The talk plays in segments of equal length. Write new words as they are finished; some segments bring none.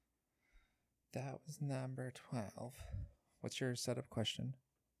That was number 12. What's your setup question?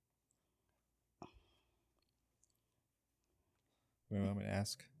 What do you want me to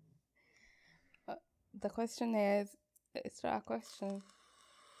ask? The question is, it's not a question,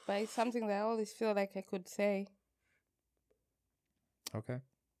 but it's something that I always feel like I could say. Okay.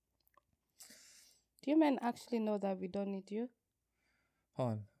 Do you men actually know that we don't need you? Hold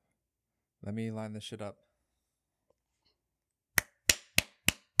on. Let me line this shit up.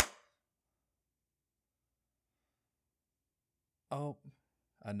 Oh,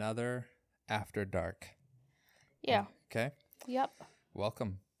 another After Dark. Yeah. Okay. Yep.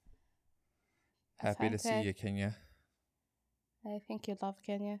 Welcome. Happy to see Asante. you, Kenya. I think you love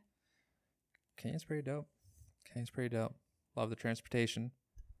Kenya. Kenya's pretty dope. Love the transportation.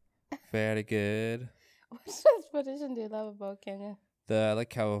 Very good. What transportation do you love about Kenya? I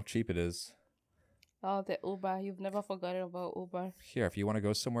like how cheap it is. Oh, the Uber. You've never forgotten about Uber. Here, if you want to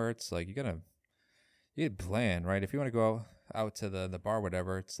go somewhere, it's like you plan, right? If you want to go out to the bar,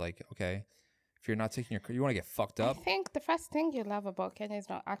 whatever, it's like, okay. If you're not taking your car, you want to get fucked up. I think the first thing you love about Kenya is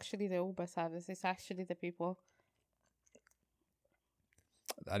not actually the Uber service. It's actually the people.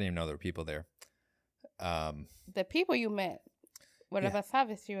 I didn't even know there were people there. The people you met, whatever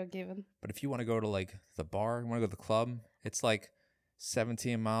service you were given. But if you want to go to like the bar, you want to go to the club, it's like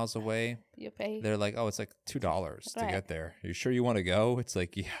 17 miles away. You pay. They're like, oh, it's like $2 to Right. get there. You sure you want to go? It's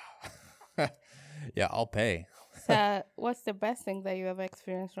like, yeah. Yeah, I'll pay. So, what's the best thing that you ever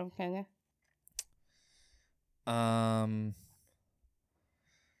experienced from Kenya?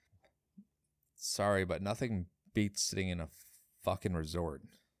 Sorry, but nothing beats sitting in a fucking resort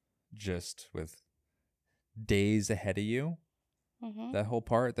just with days ahead of you. Mm-hmm. That whole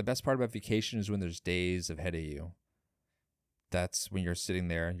part. The best part about vacation is when there's days ahead of you. That's when you're sitting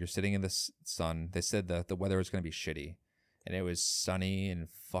there. You're sitting in the sun. They said that the weather was going to be shitty. And it was sunny and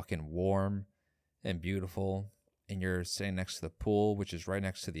fucking warm and beautiful. And you're sitting next to the pool, which is right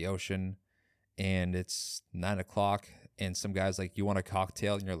next to the ocean. And it's 9 o'clock. And some guy's like, you want a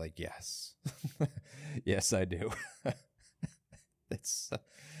cocktail? And you're like, yes. Yes, I do. It's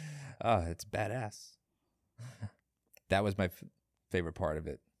badass. That was my favorite part of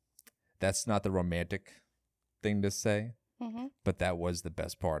it. That's not the romantic thing to say, but that was the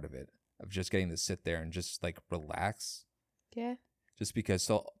best part of it, of just getting to sit there and just like relax. Yeah. Just because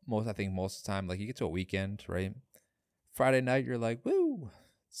I think most of the time, like you get to a weekend, right? Friday night, you're like, woo.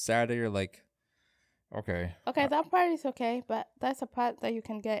 Saturday, you're like, okay. Okay, that part is okay, but that's a part that you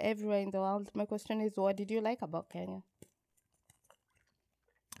can get everywhere in the world. My question is, what did you like about Kenya?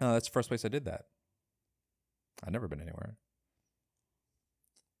 That's the first place I did that. I've never been anywhere.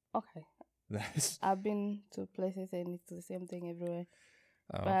 Okay. I've been to places and it's the same thing everywhere.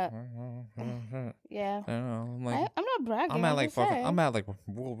 Oh. But yeah, I don't know. I'm like, I'm not bragging. I'm at like fucking, saying. I'm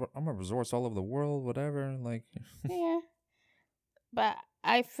at resorts all over the world, whatever. Like, Yeah, but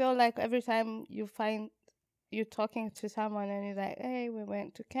I feel like every time you find you're talking to someone and you're like, hey, we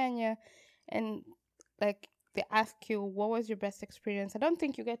went to Kenya, and like they ask you, what was your best experience? I don't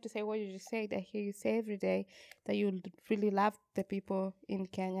think you get to say what you just say. That here you say every day that you really loved the people in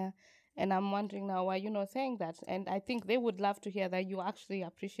Kenya. And I'm wondering now why you're not saying that. And I think they would love to hear that you actually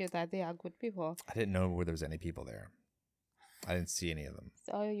appreciate that they are good people. I didn't know where there was any people there. I didn't see any of them.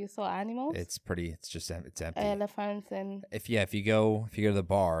 So you saw animals? It's empty. Elephants and... If you go to the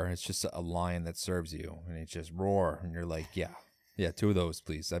bar, it's just a lion that serves you. And it just roar. And you're like, yeah, 2 of those,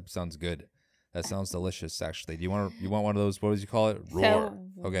 please. That sounds good. That sounds delicious, actually. You want one of those? What does you call it? Roar. So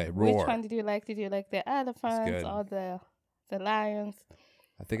okay, roar. Which one did you like? Did you like the elephants or the lions?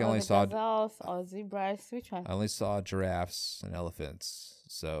 I think I only saw gazelles or zebras. Which one? I only saw giraffes and elephants.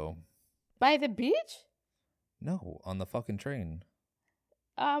 So by the beach? No, on the fucking train.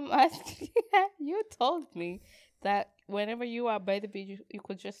 You told me that whenever you are by the beach, you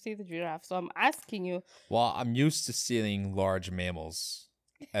could just see the giraffe. So I'm asking you. Well, I'm used to seeing large mammals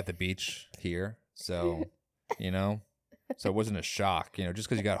at the beach here, so so it wasn't a shock. Just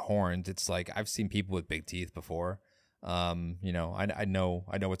because you got horns, it's like I've seen people with big teeth before. I know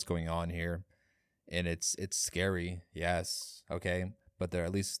what's going on here, and it's scary. Yes, okay, but they're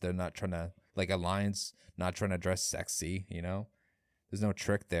not trying to, like, a lion's not trying to dress sexy. There's no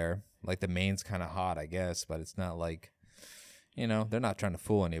trick there. Like, the mane's kind of hot, I guess, but it's not like, they're not trying to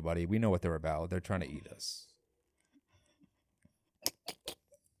fool anybody. We know what they're about. They're trying to eat us.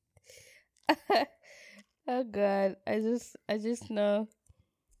 Oh God, I just know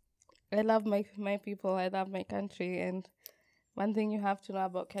I love my people. I love my country, and one thing you have to know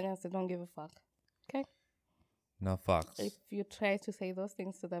about Kenyans, they don't give a fuck. Okay. No fucks. If you try to say those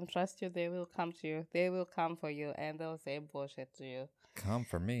things to them, trust you, they will come to you. They will come for you, and they'll say bullshit to you. Come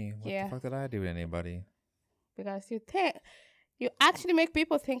for me. What Yeah. the fuck did I do to anybody? Because you actually make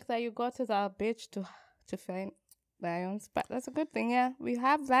people think that you go to the beach to find lions. But that's a good thing, yeah. We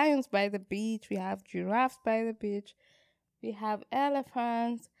have lions by the beach. We have giraffes by the beach. We have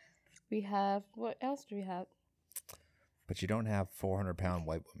elephants. We have, what else do we have? But you don't have 400-pound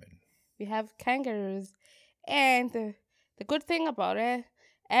white women. We have kangaroos. And the good thing about it,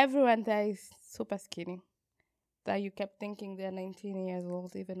 everyone there is super skinny. That you kept thinking they're 19 years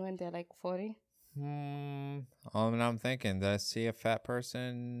old, even when they're like 40. And I'm thinking, did I see a fat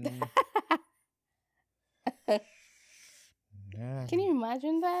person? Yeah. Can you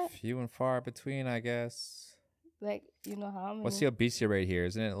imagine that? Few and far between, I guess. Like, you know how many? What's the obesity rate here?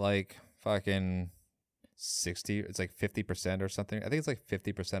 Isn't it like fucking 60? It's like 50% or something. I think it's like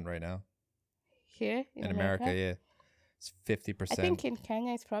 50% right now. Here in America, yeah. It's 50%. I think in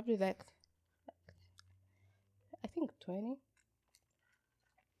Kenya it's probably like, I think 20.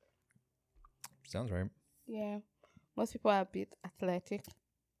 Sounds right. Yeah. Most people are a bit athletic.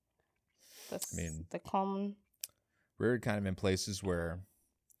 That's the common. We're kind of in places where,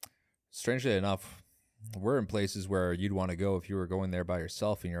 strangely enough, we're in places where you'd want to go if you were going there by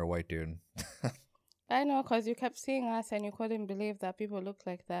yourself and you're a white dude. I know, because you kept seeing us and you couldn't believe that people look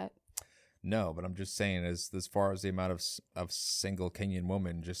like that. No, but I'm just saying, as far as the amount of single Kenyan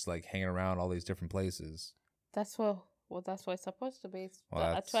women just like hanging around all these different places. That's what it's supposed to be. It's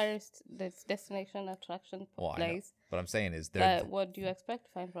a tourist destination attraction place. What I'm saying is, what do you expect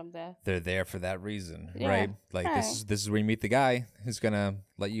to find from there? They're there for that reason, right? Like this is where you meet the guy who's gonna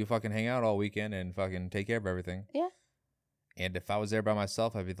let you fucking hang out all weekend and fucking take care of everything. Yeah. And if I was there by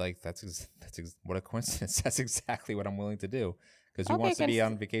myself, I'd be like, that's what a coincidence. That's exactly what I'm willing to do. Because who wants to be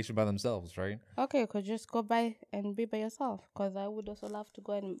on vacation by themselves, right? Okay, you could just go by and be by yourself. Because I would also love to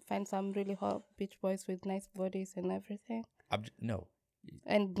go and find some really hot beach boys with nice bodies and everything. No.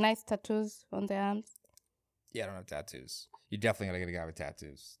 And nice tattoos on their arms. Yeah, I don't have tattoos. You definitely gotta get a guy with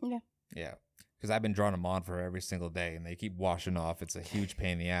tattoos. Yeah. Yeah. Because I've been drawing them on for every single day, and they keep washing off. It's a huge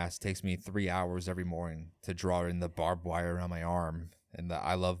pain in the ass. It takes me 3 hours every morning to draw in the barbed wire around my arm and the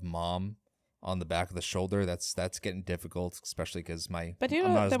I love mom on the back of the shoulder. That's getting difficult, especially because I'm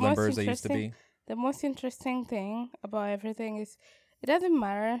not as limber as I used to be. The most interesting thing about everything is it doesn't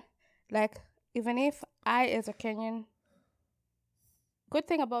matter. Like, even if I, as a Kenyan, good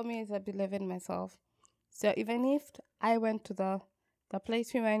thing about me is I believe in myself. So even if I went to the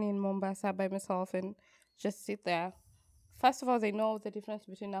place we went in Mombasa by myself and just sit there, first of all, they know the difference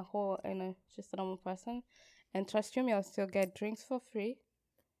between a whore and just a normal person. And trust me, I'll still get drinks for free.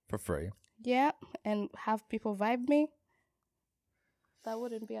 For free. Yeah, and have people vibe me. That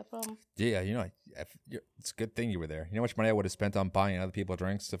wouldn't be a problem. Yeah, it's a good thing you were there. You know how much money I would have spent on buying other people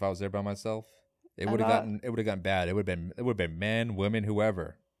drinks if I was there by myself? It would have gotten bad. It would have been men, women,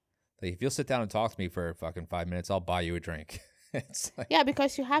 whoever. Like, if you'll sit down and talk to me for fucking 5 minutes, I'll buy you a drink. It's like, yeah,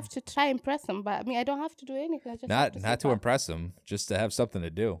 because you have to try impress them. But I mean, I don't have to do anything. I just not to impress them, just to have something to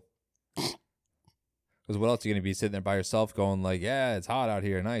do. Because what else are you gonna be sitting there by yourself, going like, "Yeah, it's hot out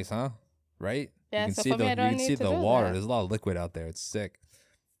here, nice, huh?" Right? Yeah. You can So see for me, I don't you can need see to the do water. that. There's a lot of liquid out there. It's sick.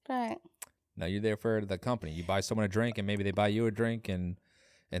 Right. Now you're there for the company. You buy someone a drink, and maybe they buy you a drink, and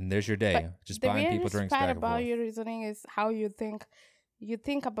there's your day. But just buying people drinks. The Back weirdest part and about forth. your reasoning is how you think. You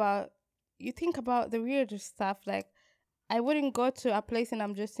think about the weirdest stuff. Like, I wouldn't go to a place and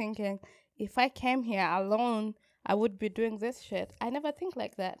I'm just thinking, if I came here alone, I would be doing this shit. I never think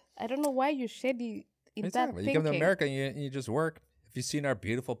like that. I don't know why you're shady in that thinking. You come to America and you just work. If you've seen our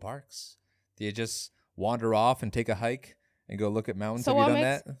beautiful parks, do you just wander off and take a hike and go look at mountains? So have you done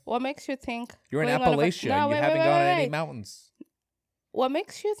that? What makes you think You're in Appalachia. You haven't gone on any mountains. What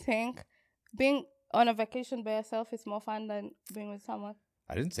makes you think being on a vacation by yourself is more fun than being with someone?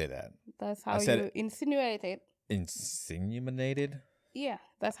 I didn't say that. That's how you insinuated. Insinuated? Yeah,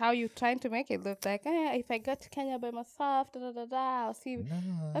 that's how you're trying to make it look like, if I go to Kenya by myself, I'll see.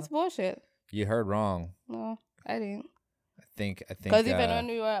 No. That's bullshit. You heard wrong. No, I didn't. I think. Because even when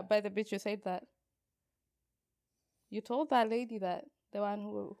we were by the beach, you said that. You told that lady that, the one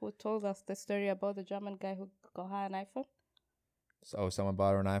who told us the story about the German guy who got her an iPhone. So someone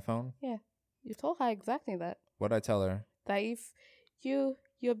bought her an iPhone? Yeah, you told her exactly that. What'd I tell her? That if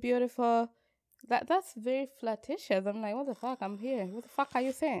you're beautiful, that's very flirtatious. I'm like, what the fuck? I'm here. What the fuck are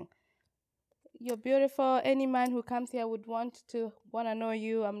you saying? You're beautiful. Any man who comes here would want to know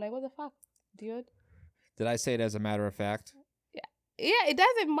you. I'm like, what the fuck, dude? Did I say it as a matter of fact? Yeah, it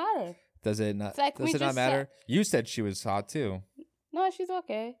doesn't matter. Does it not? Like, does it not matter? You said she was hot too. No, she's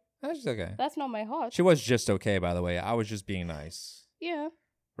okay. No, she's okay. That's not my hot. She was just okay, by the way. I was just being nice. Yeah.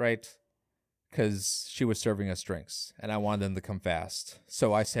 Right. because she was serving us drinks and I wanted them to come fast.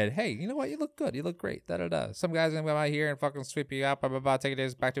 So I said, hey, you know what? You look good. You look great. Da da da. Some guy's gonna come out here and fucking sweep you out, blah, blah, blah, take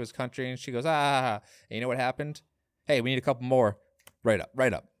it back to his country. And she goes, ah. And you know what happened? Hey, we need a couple more. Right up,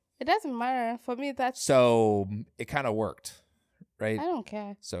 right up. It doesn't matter. For me, that's... So it kind of worked, right? I don't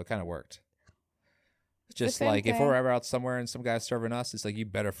care. So it kind of worked. It's Just like if we're ever out somewhere and some guy's serving us, it's like you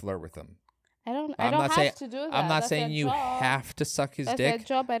better flirt with them. I don't I'm have not saying, to do that. I'm not That's saying their you job. have to suck his That's dick, their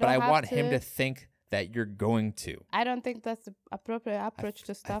job. but I want him to think that you're going to. I don't think that's the appropriate approach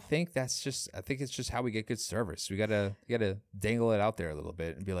to stuff. I think it's just how we get good service. We gotta dangle it out there a little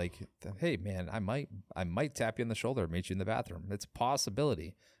bit and be like, hey man, I might tap you on the shoulder and meet you in the bathroom. It's a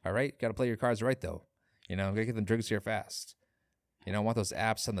possibility. All right, gotta play your cards right though. You know, gotta get them drinks here fast. You know, I want those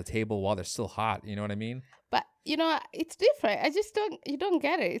apps on the table while they're still hot. You know what I mean? But you know, it's different. You don't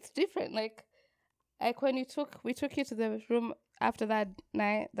get it. It's different. Like when we took you to the room after that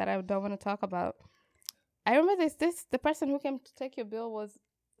night that I don't want to talk about. I remember the person who came to take your bill was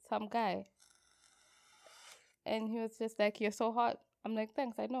some guy. And he was just like, you're so hot. I'm like,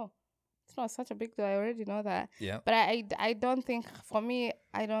 thanks, I know. It's not such a big deal. I already know that. Yeah. But I don't think, for me,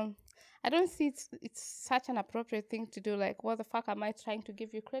 I don't see it's such an appropriate thing to do. Like, what the fuck am I trying to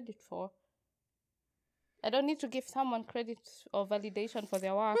give you credit for? I don't need to give someone credit or validation for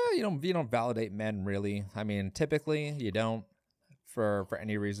their work. Well, you don't validate men really. I mean, typically you don't for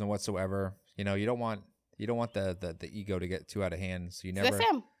any reason whatsoever. You know, you don't want the ego to get too out of hand. So you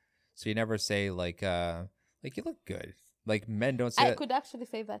never say like you look good. Like men don't say that. I could actually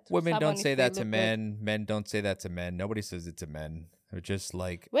say that to women someone don't say if that they to look men. Good. Men don't say that to men. Nobody says it to men. They're just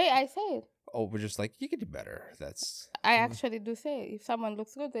like, wait, I say it. Oh, we're just like, you could do better. I actually do say it. If someone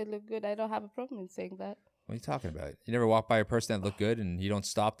looks good, they look good. I don't have a problem in saying that. What are you talking about? You never walk by a person that looked good and you don't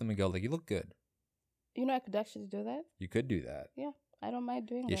stop them and go like, you look good. You know, I could actually do that. You could do that. Yeah, I don't mind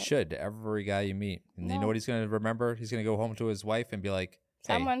doing that. You should. Every guy you meet. And you know what he's going to remember? He's going to go home to his wife and be like,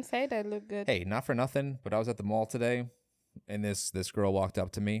 hey, someone said I look good. Hey, not for nothing, but I was at the mall today and this girl walked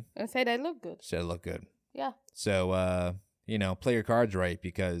up to me. And said I look good. Said I look good. Yeah. So, you know, play your cards right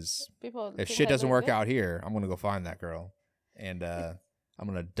because if shit doesn't work out here, I'm going to go find that girl. And I'm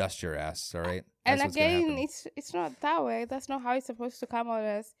going to dust your ass, all right? And again, it's not that way. That's not how it's supposed to come out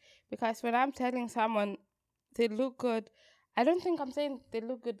as. Because when I'm telling someone they look good, I don't think I'm saying they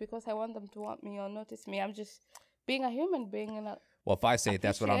look good because I want them to want me or notice me. I'm just being a human being. Well, if I say it,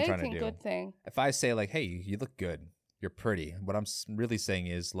 that's what I'm trying to do. Good thing. If I say like, hey, you look good, you're pretty. What I'm really saying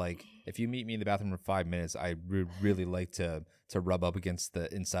is like, if you meet me in the bathroom for 5 minutes, I really like to rub up against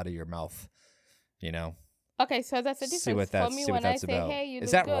the inside of your mouth, you know? Okay, so that's the difference. For me, when I say, hey, you look good.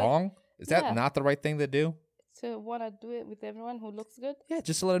 Is that wrong? Is that not the right thing to do? To want to do it with everyone who looks good? Yeah,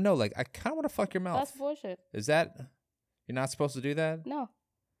 just to let them know, like, I kind of want to fuck your mouth. That's bullshit. Is that, you're not supposed to do that? No.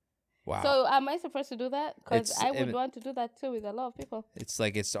 Wow. So am I supposed to do that? Because I would want to do that too with a lot of people. It's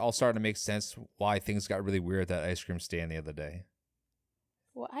like, it's all starting to make sense why things got really weird at that ice cream stand the other day.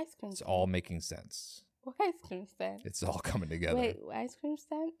 What ice cream stand? It's all making sense. What ice cream stand? It's all coming together. Wait, ice cream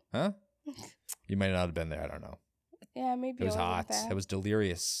stand? Huh? You might not have been there. I don't know. Yeah, maybe. It was hot. It was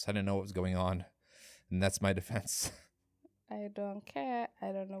delirious. I didn't know what was going on. And that's my defense. I don't care.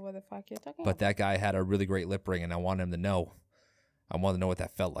 I don't know what the fuck you're talking about. But that guy had a really great lip ring, and I wanted him to know. I wanted to know what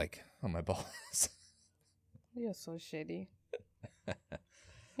that felt like on my balls. You're so shitty.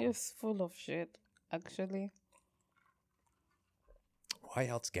 You're full of shit, actually. Why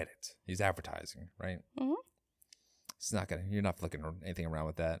else get it? He's advertising, right? Mm-hmm. It's not gonna. You're not flicking anything around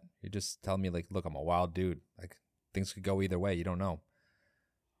with that. You're just telling me, like, look, I'm a wild dude. Like, things could go either way. You don't know.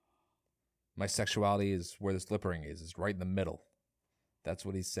 My sexuality is where this lip ring is. It's right in the middle. That's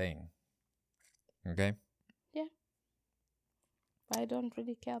what he's saying. Okay? Yeah. But I don't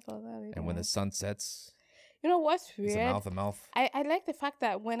really care about that anymore. And when the sun sets... You know what's weird? It's a mouth to mouth. I like the fact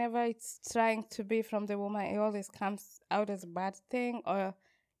that whenever it's trying to be from the woman, it always comes out as a bad thing. Or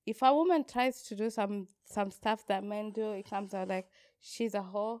if a woman tries to do some stuff that men do, it comes out like she's a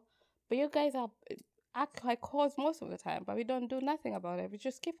whore. But you guys act like whores most of the time, but we don't do nothing about it. We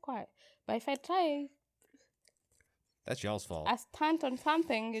just keep quiet. But if I try... That's y'all's fault. A stunt on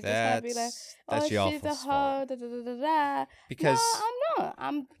something, you just gotta be like, oh, she's a whore, da da da da da. Because... No,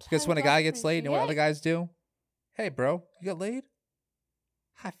 I'm not. Because when a guy gets laid, you know what other guys do? Hey, bro, you got laid?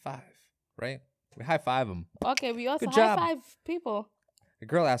 High five, right? We high five them. Okay, we also high five people. A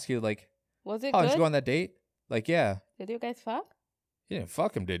girl asks you, like, was it good? Did you go on that date? Like, yeah. Did you guys fuck? You didn't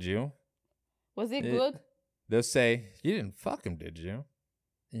fuck him, did you? Was it good? They'll say, you didn't fuck him, did you?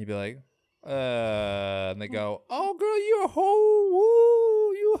 And you'd be like, and they go, oh, girl, you a hoe.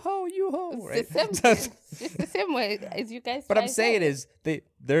 Woo, you hoe, you hoe. It's the same way as you guys. But I'm saying is,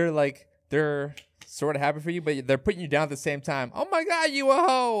 they're like, they're sort of happy for you, but they're putting you down at the same time. Oh my God, you a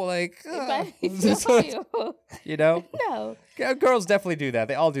hoe! Like, you know? No. Girls definitely do that.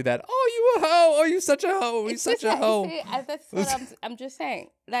 They all do that. Oh, you a hoe! Oh, you such a hoe! You such a hoe! See, that's what I'm just saying.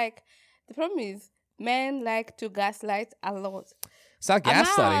 Like, the problem is, men like to gaslight a lot. It's not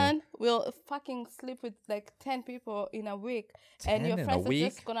gaslighting. A man will fucking sleep with like 10 people in a week, and your friends are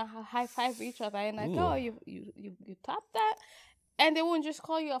just gonna high five each other and like, oh, you topped that, and they won't just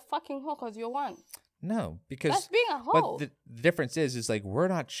call you a fucking hoe because you're one. No, because that's being a hoe. But the difference is like we're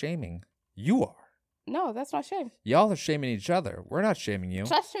not shaming. You are. No, that's not shame. Y'all are shaming each other. We're not shaming you.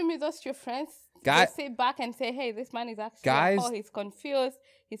 Trust me, those your friends. Just sit back and say, hey, this man is actually a hoe. He's confused.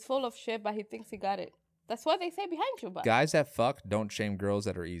 He's full of shit, but he thinks he got it. That's what they say behind your back. Guys that fuck don't shame girls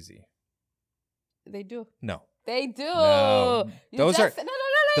that are easy. They do. No. They do. No. Those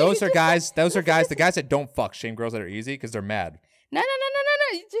are guys. Those are guys. The guys that don't fuck shame girls that are easy because they're mad. No.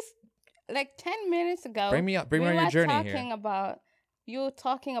 You just like 10 minutes ago. Bring me on your journey here.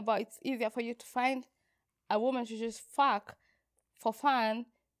 Talking about it's easier for you to find a woman to just fuck for fun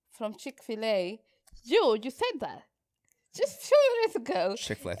from Chick-fil-A. You said that just 2 minutes ago.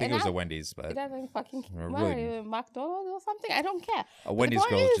 Chick-fil-A. I think it was a Wendy's, but it doesn't fucking really, McDonald's or something. I don't care. A Wendy's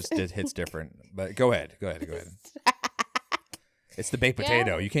girl just hits different. But go ahead. It's the baked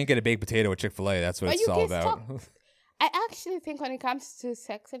potato. You can't get a baked potato at Chick-fil-A. That's what it's all about. I actually think when it comes to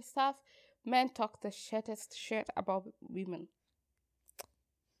sex and stuff, men talk the shittest shit about women.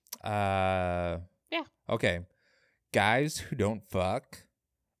 Yeah. Okay. Guys who don't fuck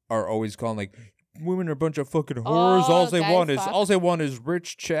are always calling like women are a bunch of fucking whores. All they want is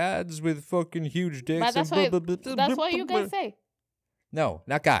rich chads with fucking huge dicks. But that's what you guys say. No,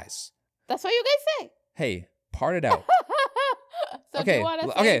 not guys. That's what you guys say. Hey, part it out. So do you want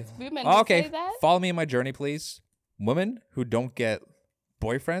to say it's women who say that? Follow me in my journey, please. Women who don't get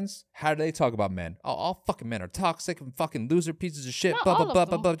boyfriends, how do they talk about men? Oh, all fucking men are toxic and fucking loser pieces of shit. Blah, blah, blah,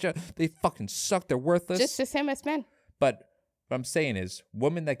 blah, blah. They fucking suck. They're worthless. Just the same as men. But what I'm saying is,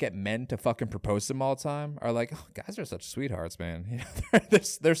 women that get men to fucking propose to them all the time are like, oh, guys are such sweethearts, man. You know,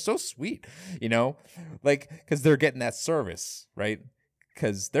 they're so sweet, you know? Like, because they're getting that service, right?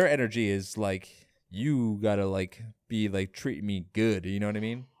 Because their energy is like, you gotta like be like treating me good. You know what I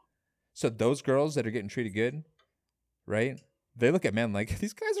mean? So those girls that are getting treated good, right? They look at men like,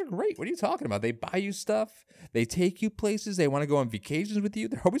 these guys are great. What are you talking about? They buy you stuff. They take you places. They want to go on vacations with you.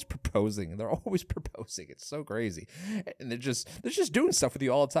 They're always proposing. It's so crazy. And they're just doing stuff with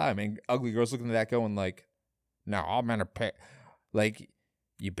you all the time. And ugly girls looking at that going like, no, all men are like,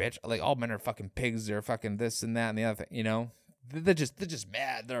 you bitch. Like, all men are fucking pigs. They're fucking this and that and the other thing, you know? They're just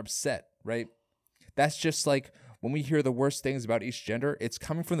mad. They're upset, right? That's just like when we hear the worst things about each gender, it's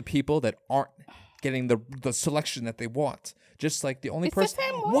coming from the people that aren't getting the selection that they want. Just like the only person.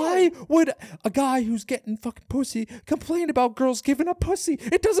 Why would a guy who's getting fucking pussy complain about girls giving up pussy?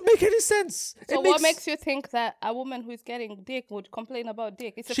 It doesn't make any sense. So what makes you think that a woman who's getting dick would complain about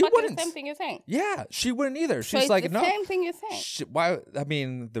dick? It's the same thing you're saying. Yeah, she wouldn't either. So She's it's like, the same thing you're saying. Why? I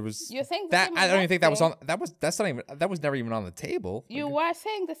mean, there was. You're saying that. I don't even think that was on. That was never even on the table. You were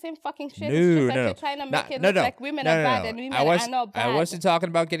saying the same fucking shit. No. You're trying to make it look like women are bad and women are not bad. I wasn't talking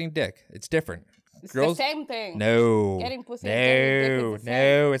about getting dick. It's different. It's girls, the same thing. No. Getting pussy.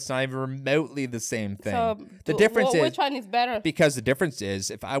 No, it's not even remotely the same thing. So the difference is, which one is better? Because the difference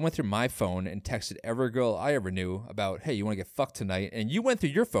is, if I went through my phone and texted every girl I ever knew about, hey, you want to get fucked tonight? And you went through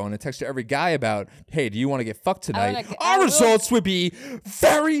your phone and texted every guy about, hey, do you want to get fucked tonight? Our results would be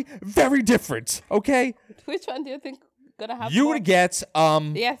very, very different. Okay? Which one do you think gonna happen? You would get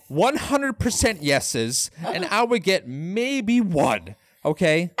yes. 100% yeses, and I would get maybe one.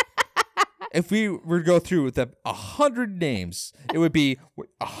 Okay? If we were to go through with 100 names, it would be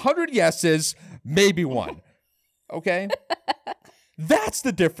 100 yeses, maybe one. Okay? That's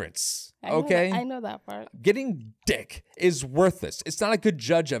the difference. Okay? I know that part. Getting dick is worthless. It's not a good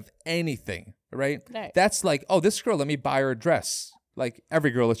judge of anything, right? That's like, oh, this girl, let me buy her a dress. Like,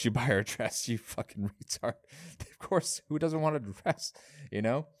 every girl lets you buy her a dress, you fucking retard. Of course, who doesn't want a dress, you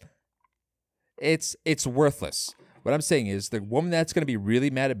know? It's worthless. What I'm saying is the woman that's going to be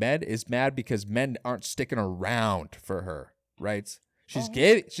really mad at men is mad because men aren't sticking around for her, right? She's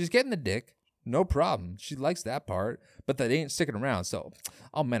getting the dick, no problem. She likes that part, but they ain't sticking around. So,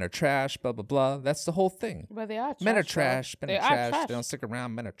 all men are trash, blah, blah, blah. That's the whole thing. But they are trash. Men are trash. Men are trash. They don't stick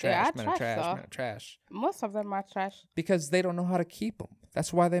around. Men are trash. Men are trash. Men are trash. Most of them are trash. Because they don't know how to keep them.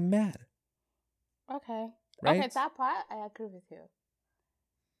 That's why they're mad. Okay. Right? Okay, that part, I agree with you.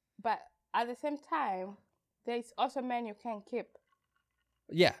 But at the same time, there's also men you can't keep.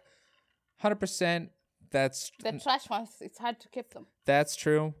 Yeah. 100%. that's The trash ones, it's hard to keep them. that's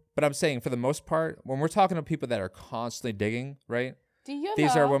true. But I'm saying for the most part, when we're talking to people that are constantly digging, right? Do you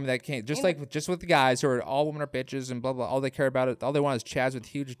These know? are women that can't just with the guys who are all women are bitches and blah blah. All they care about it, all they want is chads with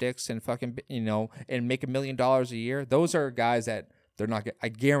huge dicks and fucking and make $1 million a year. Those are guys that they're not. I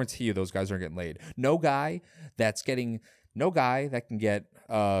guarantee you, those guys aren't getting laid. No guy that can get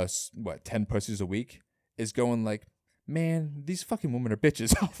 10 pussies a week is going like, man, these fucking women are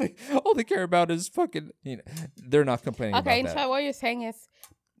bitches. all they care about is fucking. They're not complaining about that. Okay, so what you're saying is,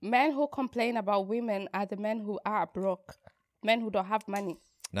 men who complain about women are the men who are broke. Men who don't have money.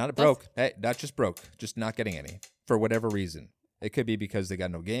 Not broke. Hey, not just broke. Just not getting any for whatever reason. It could be because they got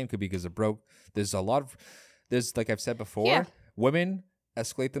no game. Could be because they're broke. There's like I've said before, women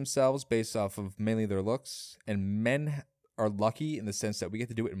escalate themselves based off of mainly their looks, and men are lucky in the sense that we get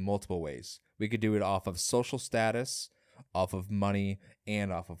to do it in multiple ways. We could do it off of social status, off of money,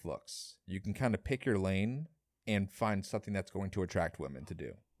 and off of looks. You can kind of pick your lane and find something that's going to attract women to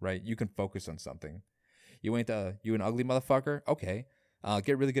do, right? You can focus on something. You an ugly motherfucker? Okay.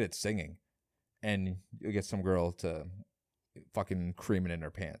 Get really good at singing. And you'll get some girl to fucking cream it in her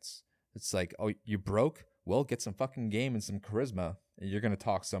pants. It's like, oh, you broke? Well, get some fucking game and some charisma. And you're going to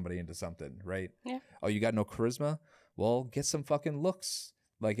talk somebody into something, right? Yeah. Oh, you got no charisma? Well, get some fucking looks.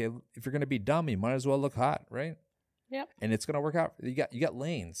 Like, if you're going to be dumb, you might as well look hot, right? Yep. And it's going to work out. You got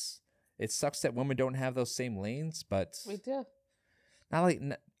lanes. It sucks that women don't have those same lanes, but... We do. Not like...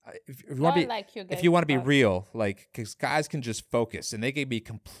 If you want to be real, like, because guys can just focus and they can be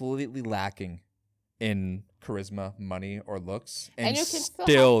completely lacking in charisma, money, or looks, and you can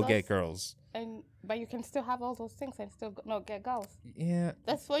still get girls. But you can still have all those things and still not get girls. Yeah,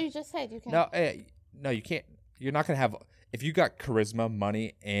 that's what you just said. You can. No, you can't. You're not gonna have if you got charisma,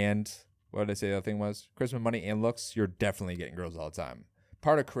 money, and what did I say the other thing was? Charisma, money, and looks. You're definitely getting girls all the time.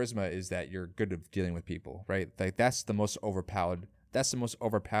 Part of charisma is that you're good at dealing with people, right? Like that's the most overpowered. That's the most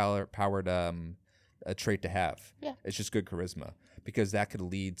overpowered a trait to have. Yeah. It's just good charisma because that could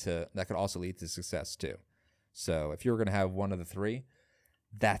also lead to success too. So if you're going to have one of the three,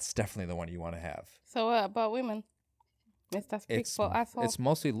 that's definitely the one you want to have. So what about women? Mr. Speak for asshole. It's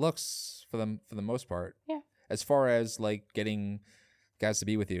mostly looks for the most part. Yeah. As far as like getting guys to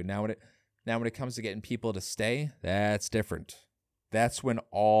be with you. Now when it comes to getting people to stay, that's different. That's when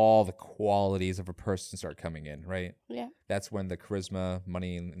all the qualities of a person start coming in, right? Yeah. That's when the charisma,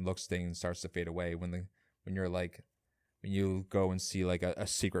 money, and looks thing starts to fade away. When you go and see like a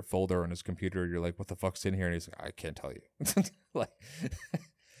secret folder on his computer, you're like, "What the fuck's in here?" And he's like, "I can't tell you." Like,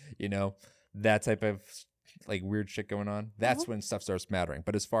 that type of like weird shit going on. That's when stuff starts mattering.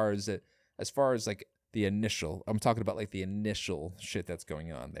 But as far as like the initial, I'm talking about like the initial shit that's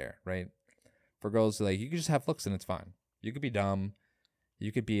going on there, right? For girls, like you can just have looks and it's fine. You could be dumb.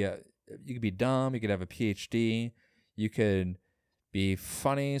 You could be dumb. You could have a PhD. You could be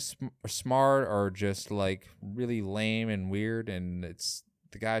funny or smart or just like really lame and weird. And it's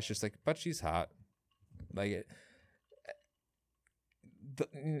the guy's just like, but she's hot. Like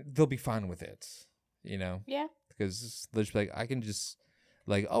they'll be fine with it, Yeah. Because they'll just be like, I can just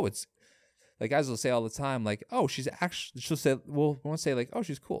like, oh, it's like guys will say all the time, like, oh, she's actually. She'll say, well, won't say like, oh,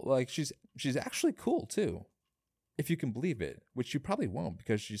 she's cool. Like she's actually cool too. If you can believe it, which you probably won't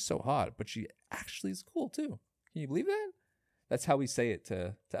because she's so hot, but she actually is cool too. Can you believe that? That's how we say it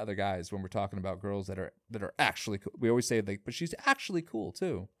to other guys when we're talking about girls that are actually cool. We always say like, but she's actually cool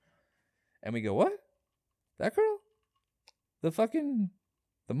too. And we go, what? That girl? The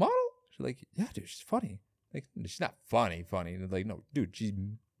model? She's like, yeah, dude, she's funny. Like, she's not funny. They're like, no, dude, she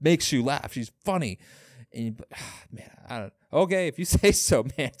makes you laugh. She's funny. And you, man, I don't. Okay, if you say so,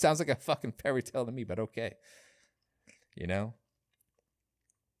 man. It sounds like a fucking fairy tale to me, but okay. Yeah.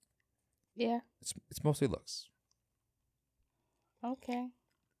 It's mostly looks. Okay.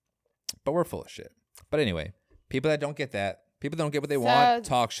 But we're full of shit. But anyway, people that don't get what they want,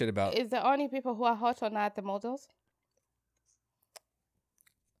 talk shit about. Is the only people who are hot or not the models?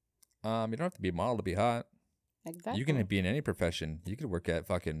 You don't have to be a model to be hot. Exactly. You can be in any profession. You could work at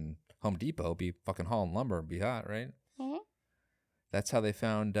fucking Home Depot, be fucking hauling lumber and be hot, right? Mm-hmm. That's how they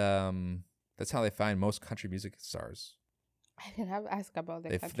found. That's how they find most country music stars. I didn't have to ask about the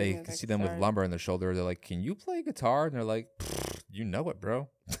country They music see them with lumber on their shoulder. They're like, "Can you play guitar?" And they're like, "You know it, bro."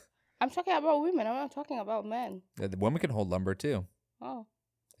 I'm talking about women. I'm not talking about men. The woman can hold lumber too. Oh.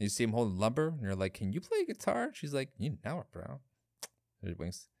 You see him holding lumber, and you're like, "Can you play guitar?" She's like, "You know it, bro." There's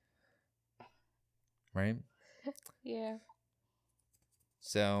wings. Right? Yeah.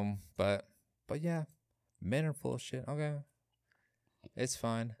 So, but yeah, men are full of shit. Okay. It's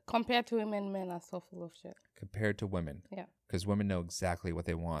fine. Compared to women, men are so full of shit. Compared to women. Yeah. Because women know exactly what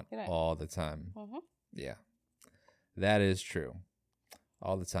they want all the time. Mm-hmm. Yeah, that is true.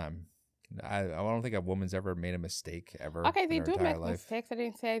 All the time. I don't think a woman's ever made a mistake ever Okay, in they her do entire make life. mistakes. I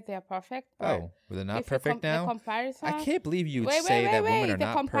didn't say they're perfect, but Oh, well, they're not perfect the now? comparison. I can't believe you would wait, say that women are the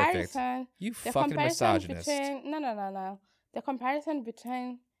not perfect. comparison, You the fucking comparison misogynist. between no, the comparison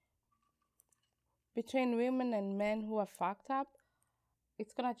between women and men who are fucked up,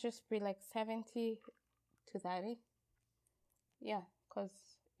 it's gonna just be like 70-30. Yeah, cause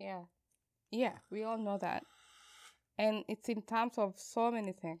yeah, we all know that, and it's in terms of so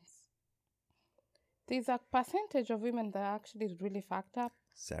many things. There's a percentage of women that are actually really fucked up,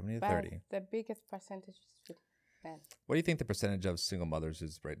 70 to but 30. the biggest percentage is with men. What do you think the percentage of single mothers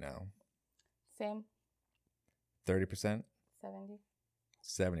is right now? Same, 30%? 70.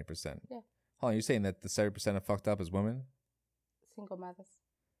 70%? Yeah. Hold on, you're saying that the 70% of fucked up is women? Single mothers.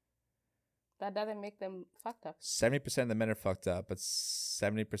 That doesn't make them fucked up. 70% of the men are fucked up, but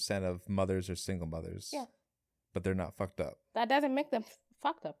 70% of mothers are single mothers. Yeah. But they're not fucked up. That doesn't make them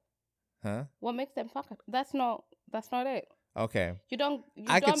fucked up. Huh? What makes them fucked up? That's not it. Okay. You don't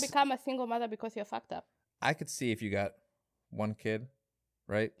become a single mother because you're fucked up. I could see if you got one kid,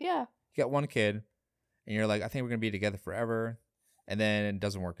 right? Yeah. You got one kid, and you're like, I think we're going to be together forever, and then it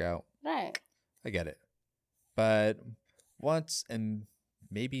doesn't work out. Right. I get it. But once and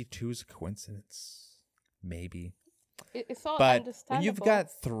maybe two's a coincidence. Maybe. It's all but understandable. when you've got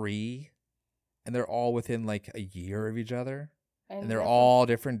three, and they're all within like a year of each other, and they're that's all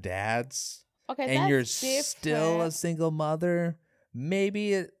different dads, okay, and you're different. still a single mother,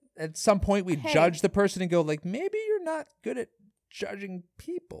 maybe at some point we judge the person and go like, maybe you're not good at judging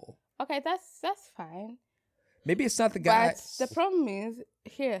people. Okay, that's fine. Maybe it's not the guy. But the problem is,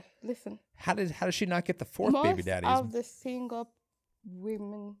 here, listen. How does she not get the fourth baby daddy? Most of the single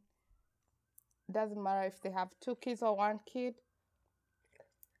women, doesn't matter if they have 2 kids or 1 kid,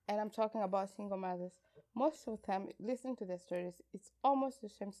 and I'm talking about single mothers. Most of the time, listen to their stories. It's almost the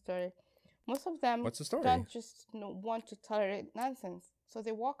same story. Most of them What's the story? don't just want to tolerate nonsense, so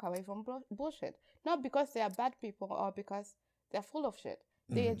they walk away from bullshit. Not because they are bad people or because they're full of shit.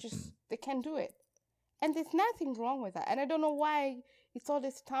 They are just they can't do it. And there's nothing wrong with that. And I don't know why it's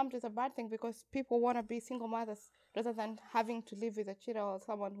always termed as a bad thing, because people want to be single mothers rather than having to live with a cheater or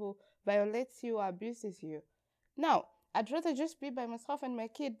someone who violates you or abuses you. Now, I'd rather just be by myself and my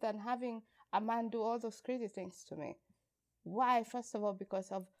kid than having a man do all those crazy things to me. Why? First of all, because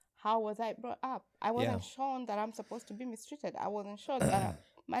of how was I brought up. I wasn't shown that I'm supposed to be mistreated. I wasn't shown that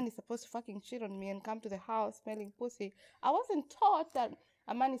a man is supposed to fucking cheat on me and come to the house smelling pussy. I wasn't taught that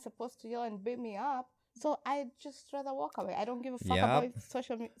a man is supposed to yell and beat me up. So I just rather walk away. I don't give a fuck about if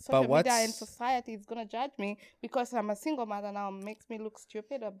social media and society is gonna judge me because I'm a single mother now. Makes me look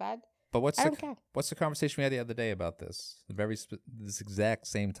stupid or bad. But what's the conversation we had the other day about this? This exact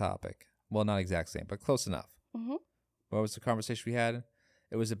same topic. Well, not exact same, but close enough. Mm-hmm. What was the conversation we had?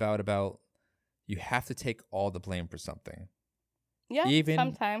 It was about you have to take all the blame for something. Yeah,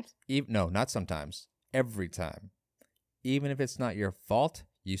 sometimes. No, not sometimes. Every time. Even if it's not your fault,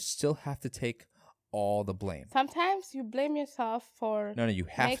 you still have to take all the blame. Sometimes you blame yourself for you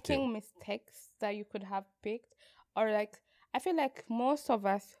have making mistakes that you could have picked. Or like, I feel like most of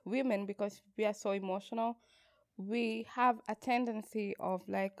us women, because we are so emotional, we have a tendency of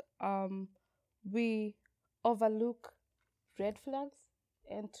like, we overlook red flags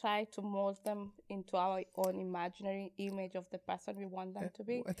and try to mold them into our own imaginary image of the person we want them to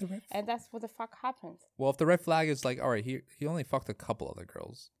be. And that's what the fuck happens. Well, if the red flag is like, all right, he only fucked a couple other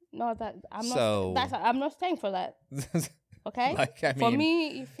girls. No, I'm not staying for that. Okay? Like, I mean, for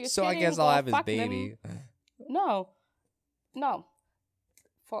me, if you're so I guess I'll have his baby. No.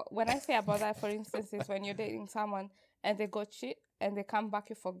 For when I say about that, for instance, is when you're dating someone and they go cheat and they come back,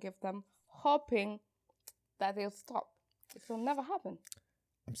 you forgive them, hoping that they'll stop. It will never happen.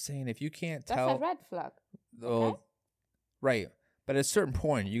 I'm saying if you can't tell, that's a red flag. Okay? Right. But at a certain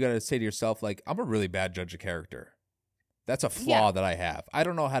point, you got to say to yourself, like, I'm a really bad judge of character. That's a flaw that I have. I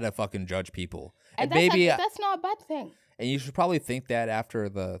don't know how to fucking judge people. And that's not a bad thing. And you should probably think that after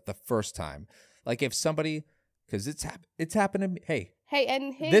the first time. Like if somebody, because it's happened to me. Hey,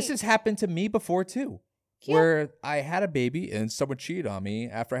 this has happened to me before too. Yeah. Where I had a baby and someone cheated on me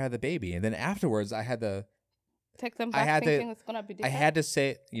after I had the baby. And then afterwards I had to take them back thinking it's going to be different. I had to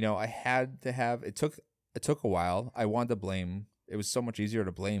say, I had to have, it took a while. I wanted to blame. It was so much easier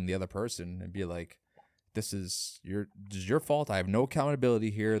to blame the other person and be like, this is your fault. I have no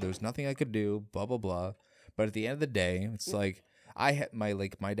accountability here. There's nothing I could do, blah, blah, blah. But at the end of the day, it's like,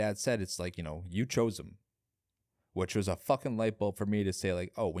 my dad said, it's like, you chose him, which was a fucking light bulb for me to say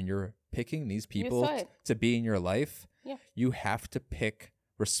like, oh, when you're picking these people to be in your life, you have to pick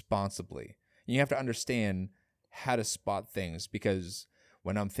responsibly. You have to understand how to spot things, because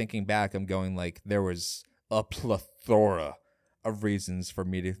when I'm thinking back, I'm going like there was a plethora of reasons for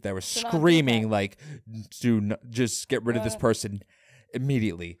me that were To not do screaming that. like, just get rid of this person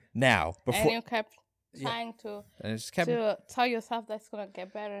immediately now And before. you kept Yeah. trying to And it just kept. tell yourself that's gonna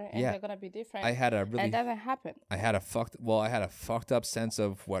get better and Yeah. they're gonna be different. I had a and really. it doesn't happen. I had a fucked up sense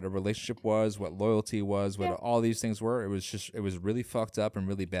of what a relationship was, what loyalty was, what Yeah. all these things were. It was really fucked up and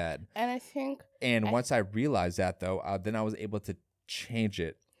really bad. And I think And once I realized that, though, then I was able to change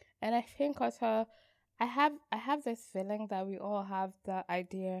it. And I think also, I have this feeling that we all have the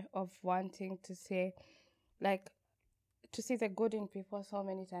idea of wanting to say, like, to see the good in people so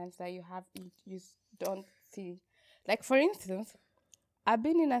many times that you don't see. Like, for instance, I've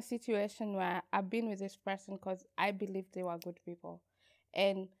been in a situation where I've been with this person because I believe they were good people,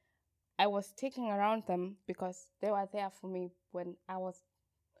 and I was sticking around them because they were there for me when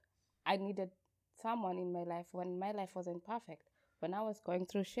I needed someone in my life when my life wasn't perfect. When I was going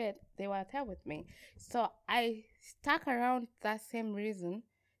through shit, they were there with me. So I stuck around that same reason,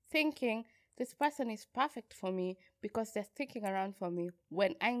 thinking this person is perfect for me because they're sticking around for me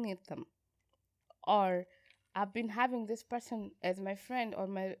when I need them. Or I've been having this person as my friend or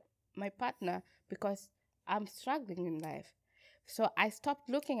my partner because I'm struggling in life. So I stopped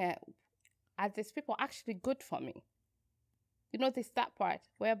looking at these people actually good for me. You know, this that part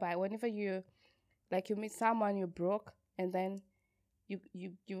whereby whenever you meet someone, you're broke, and then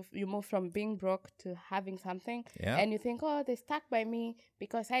you move from being broke to having something, Yeah. and you think, oh, they stuck by me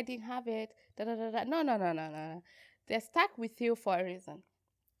because I didn't have it. Da, da, da, da. No. They're stuck with you for a reason,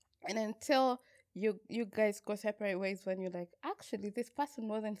 and until you guys go separate ways, when you're like, actually, this person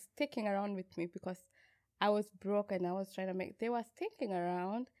wasn't sticking around with me because I was broke and I was trying to make. They were sticking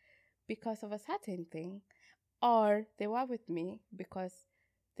around because of a certain thing, or they were with me because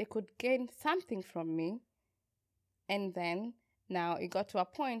they could gain something from me, and then now it got to a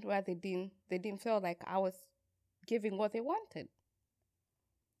point where they didn't feel like I was giving what they wanted.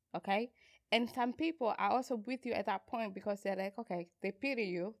 Okay? And some people are also with you at that point because they're like, okay, they pity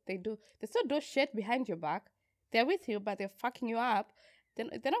you. They still do shit behind your back. They're with you, but they're fucking you up. Then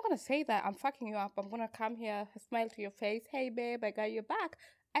they're not gonna say that I'm fucking you up. I'm gonna come here, smile to your face. Hey babe, I got your back.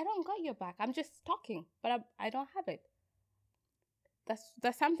 I don't got your back. I'm just talking, but I don't have it.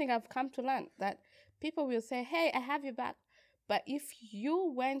 That's something I've come to learn, that people will say, hey, I have your back. But if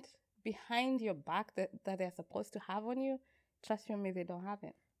you went behind your back that they're supposed to have on you, trust me, they don't have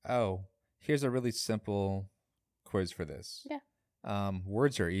it. Oh, here's a really simple quiz for this. Yeah.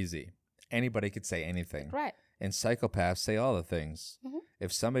 Words are easy. Anybody could say anything. Right. And psychopaths say all the things. Mm-hmm.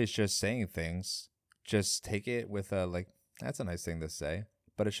 If somebody's just saying things, just take it with a, like, that's a nice thing to say,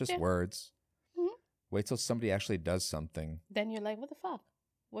 but it's just words. Mm-hmm. Wait till somebody actually does something. Then you're like, what the fuck?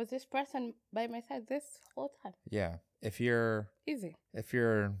 Was this person by my side this whole time? Yeah. If you're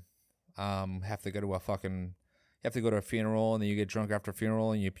have to go to a funeral, and then you get drunk after a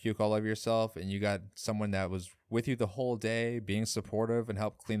funeral and you puke all over yourself, and you got someone that was with you the whole day being supportive and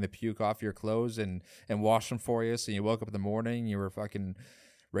helped clean the puke off your clothes and wash them for you, so you woke up in the morning, you were fucking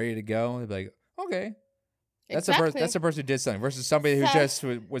ready to go, and they'd be like, okay. That's a person who did something versus somebody who just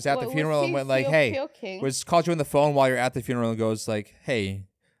was at the funeral and went like, hey, called you on the phone while you're at the funeral and goes like, hey,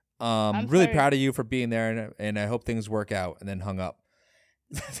 I'm really proud of you for being there, and I hope things work out, and then hung up.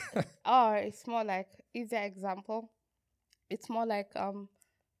 Or it's more like, easy example. It's more like,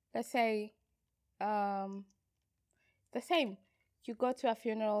 let's say, the same. You go to a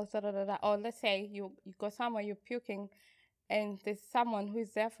funeral, or let's say you go somewhere, you're puking, and there's someone who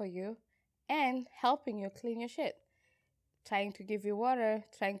is there for you and helping you clean your shit, trying to give you water,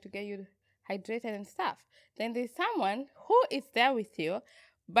 trying to get you hydrated and stuff. Then there's someone who is there with you,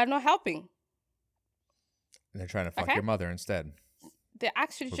 but not helping. And they're trying to fuck your mother instead. They're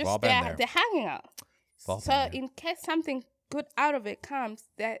actually just there. They're hanging out. So in case something good out of it comes,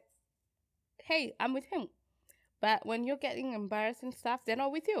 that, hey, I'm with him. But when you're getting embarrassed and stuff, they're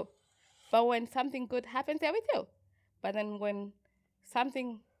not with you. But when something good happens, they're with you. But then when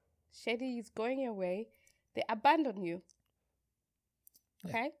something shady is going your way, they abandon you.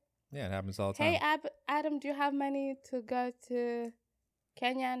 Okay? Yeah, it happens all the time. Hey, Adam, do you have money to go to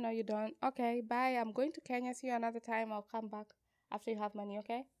Kenya? No, you don't. Okay, bye. I'm going to Kenya. See you another time. I'll come back after you have money,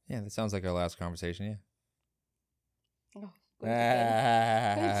 okay? Yeah, that sounds like our last conversation, yeah. Oh,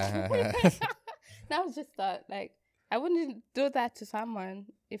 that was just thought, like, I wouldn't do that to someone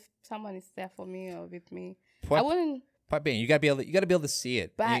if someone is there for me or with me. I wouldn't. Point being, you gotta be able to see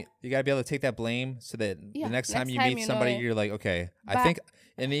it. But you gotta be able to take that blame, so that the next time you meet somebody, you're like, okay, I think,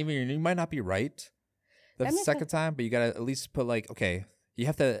 and even you might not be right the second time, but you gotta at least put like, okay, You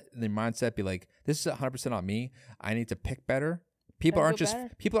have to, the mindset be like, this is 100% on me. I need to pick better. People aren't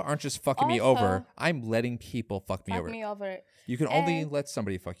just fucking me over. I'm letting people fuck me over. You can only let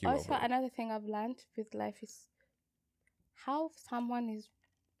somebody fuck you over. Also, another thing I've learned with life is how someone is.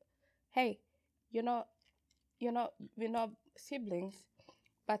 Hey, you know, we're not siblings,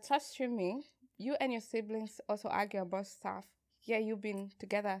 but trust you me, you and your siblings also argue about stuff. Yeah, you've been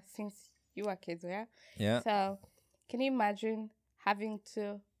together since you were kids, yeah? Yeah. So, can you imagine having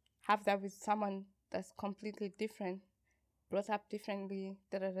to have that with someone that's completely different, brought up differently,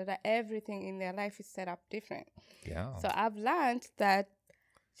 everything in their life is set up different. Yeah. So, I've learned that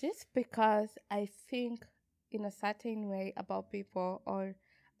just because I think in a certain way about people, or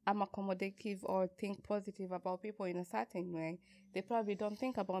I'm accommodative or think positive about people in a certain way, they probably don't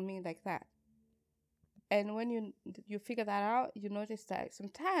think about me like that. And when you figure that out, you notice that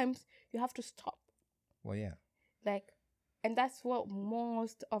sometimes you have to stop. Well, yeah. Like, and that's what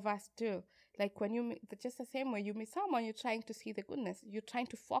most of us do. Like when you meet, just the same way you meet someone, you're trying to see the goodness. You're trying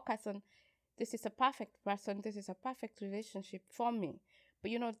to focus on, this is a perfect person, this is a perfect relationship for me.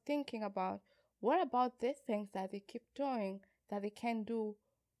 But you're not thinking about, what about these things that they keep doing that they can't do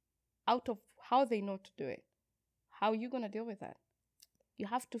out of how they know to do it? How are you going to deal with that? You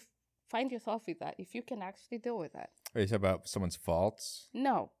have to find yourself with that if you can actually deal with that. Are you talking about someone's faults?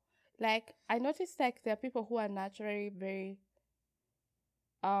 No. Like, I noticed like there are people who are naturally very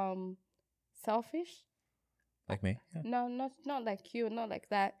selfish. Like me? Yeah. No, not like you, not like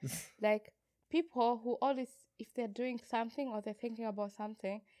that. Like people who always, if they're doing something or they're thinking about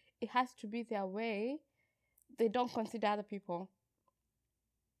something, it has to be their way. They don't consider other people.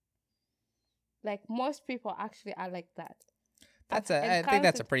 Like most people actually are like that. I think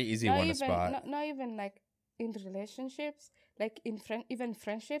that's a pretty easy one to spot. Not even like in relationships, like in even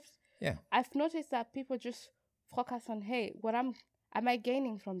friendships. Yeah. I've noticed that people just focus on, hey, what am I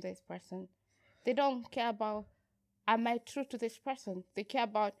gaining from this person? They don't care about, am I true to this person? They care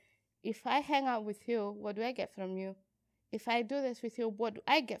about, if I hang out with you, what do I get from you? If I do this with you, what do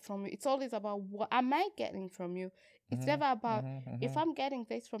I get from you? It's always about, what am I getting from you? It's never about, if I'm getting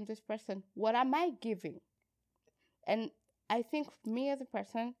this from this person, what am I giving? And I think me as a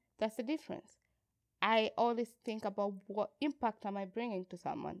person, that's the difference. I always think about what impact am I bringing to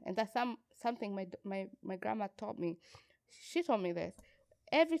someone. And that's something my grandma taught me. She told me this.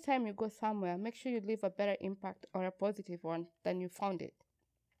 Every time you go somewhere, make sure you leave a better impact or a positive one than you found it.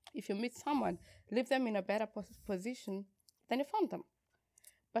 If you meet someone, leave them in a better position than you found them.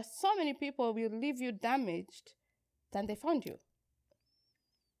 But so many people will leave you damaged than they found you,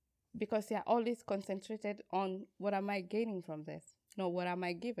 because they are always concentrated on, what am I gaining from this? No, what am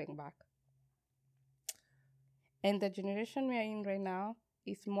I giving back? And the generation we are in right now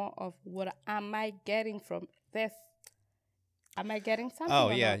is more of, what am I getting from this? Am I getting something? Oh,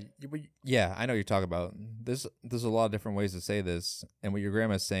 yeah. Yeah, I know what you're talking about. There's a lot of different ways to say this. And what your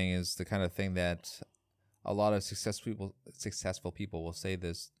grandma's saying is the kind of thing that a lot of successful people will say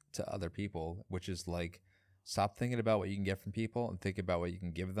this to other people, which is like, stop thinking about what you can get from people and think about what you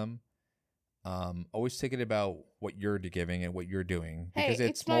can give them. Always thinking about what you're giving and what you're doing, because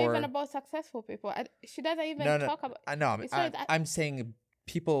it's not even about successful people. She doesn't even talk about. I know. I'm saying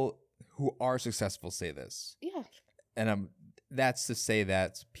people who are successful say this. Yeah. And that's to say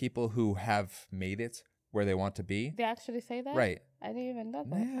that people who have made it where they want to be, they actually say that. Right. I didn't even know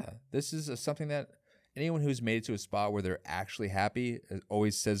that. Yeah. This is something that anyone who's made it to a spot where they're actually happy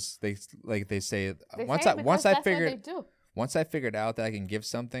always says they say once I figured out that I can give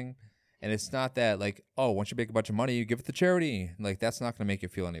something. And it's not that like, oh, once you make a bunch of money, you give it to charity. Like, that's not going to make you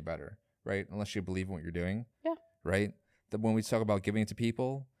feel any better, right? Unless you believe in what you're doing. Yeah. Right? When we talk about giving it to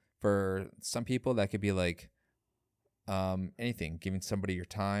people, for some people, that could be like anything. Giving somebody your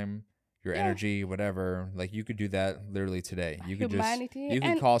time, your energy, whatever. Like, you could do that literally today. You could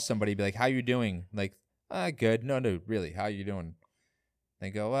could call somebody, be like, how you doing? Like, good. No, really. How you doing? They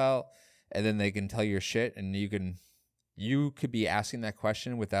go, well, and then they can tell your shit, and you could be asking that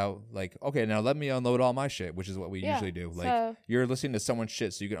question without like, okay, now let me unload all my shit, which is what we usually do. Like, so you're listening to someone's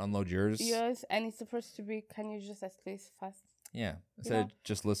shit so you can unload yours. Yours, and it's supposed to be, can you just at least fast? Yeah, instead of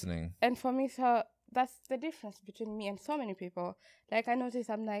just listening. And for me, so that's the difference between me and so many people. Like, I notice,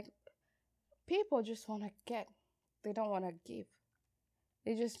 I'm like, people just want to get. They don't want to give.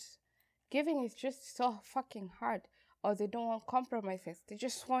 Giving is just so fucking hard. Or they don't want compromises. They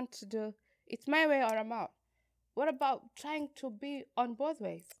just want to do, it's my way or I'm out. What about trying to be on both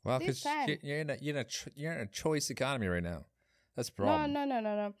ways? Well, because you're in a choice economy right now. That's the problem.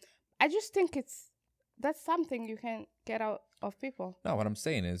 No. I just think that's something you can get out of people. No, what I'm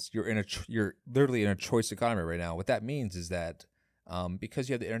saying is you're literally in a choice economy right now. What that means is that because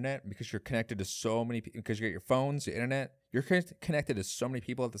you have the internet, because you're connected to so many people, because you got your phones, your internet, you're connected to so many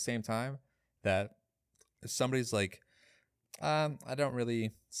people at the same time that if somebody's like, I don't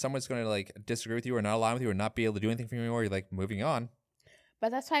really, someone's going to like disagree with you or not align with you or not be able to do anything for you anymore. You're like moving on.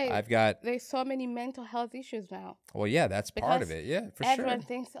 But that's why there's so many mental health issues now. Well, yeah, that's part of it. Yeah, for sure. Everyone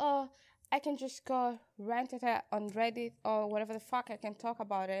thinks, oh, I can just go rant it out on Reddit or whatever the fuck, I can talk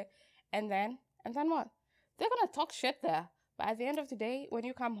about it. And then what? They're going to talk shit there. But at the end of the day, when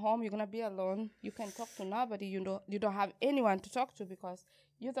you come home, you're going to be alone. You can talk to nobody. You don't have anyone to talk to because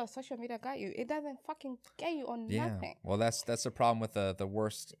the social media got you. It doesn't fucking get you on nothing. Well, that's the problem with the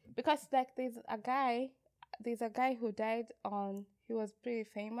worst. Because like there's a guy who died he was pretty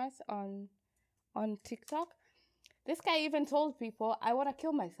famous on TikTok. This guy even told people, I want to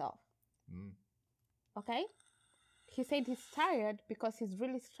kill myself. Okay? He said he's tired because he's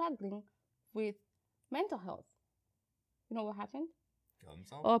really struggling with mental health. You know what happened? Kill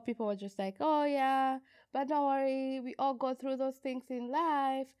himself? Oh, people were just like, oh yeah, but don't worry, we all go through those things in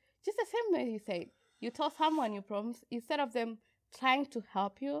life. Just the same way he said. You tell someone your problems, instead of them trying to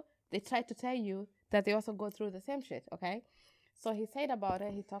help you, they try to tell you that they also go through the same shit, okay? So he said about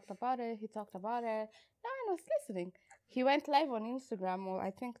it, he talked about it. No one was listening. He went live on Instagram or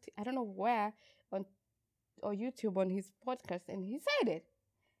I think, I don't know where, or YouTube on his podcast, and he said it.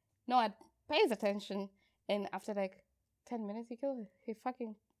 No one pays attention, and after like 10 minutes, he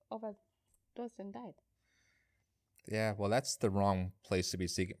fucking overdosed and died. Yeah, well, that's the wrong place to be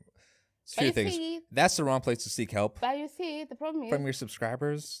seeking. Few things. That's the wrong place to seek help. But you see, the problem is from your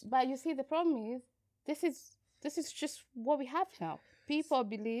subscribers. But you see, the problem is this is just what we have now. People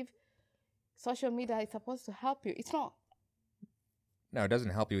believe social media is supposed to help you. It's not. No, it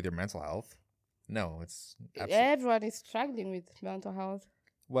doesn't help you with your mental health. No, it's everyone is struggling with mental health.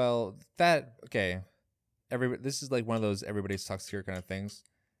 Well, okay. This is like one of those everybody sucks here kind of things.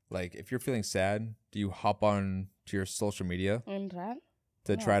 Like, if you're feeling sad, do you hop on to your social media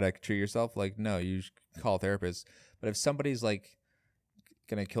to try to treat yourself? Like, no, you call a therapist. But if somebody's like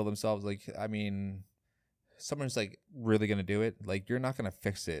gonna kill themselves, like, I mean, someone's like really gonna do it, like, you're not gonna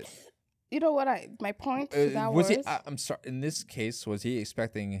fix it. You know what? My point to that was I'm sorry. In this case, was he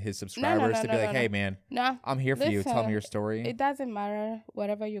expecting his subscribers to be like, "Hey, man, I'm here for you. Tell me your story." It doesn't matter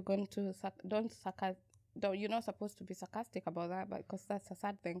whatever you're going to. You're not supposed to be sarcastic about that, because that's a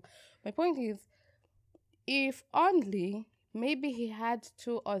sad thing. My point is, if only maybe he had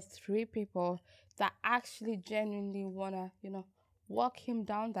 2 or 3 people that actually genuinely wanna, walk him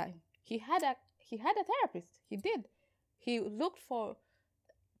down that he had a therapist. He did. He looked for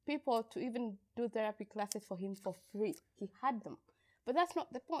people to even do therapy classes for him for free. He had them. But that's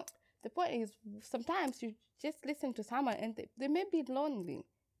not the point. The point is, sometimes you just listen to someone and they may be lonely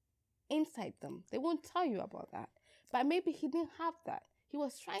inside them. They won't tell you about that. But maybe he didn't have that. He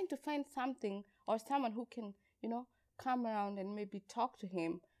was trying to find something or someone who can, come around and maybe talk to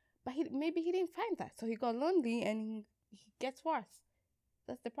him. But maybe he didn't find that. So he got lonely and he gets worse.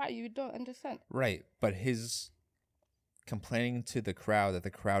 That's the part you don't understand. Right. But his complaining to the crowd that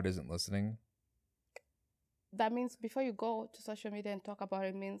the crowd isn't listening. That means before you go to social media and talk about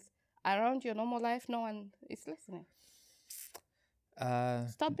it, means around your normal life, no one is listening.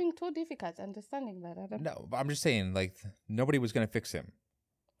 Stop being too difficult understanding that. No, I'm just saying, like, nobody was going to fix him.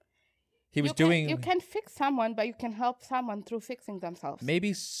 You can fix someone, but you can help someone through fixing themselves.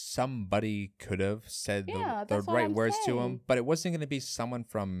 Maybe somebody could have said the right words to him, but it wasn't going to be someone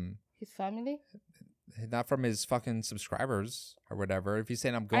from his family. Not from his fucking subscribers or whatever. If he's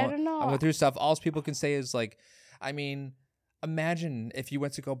saying I'm going through stuff, all people can say is like, I mean, imagine if you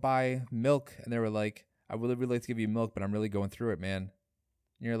went to go buy milk and they were like, I would really like to give you milk, but I'm really going through it, man.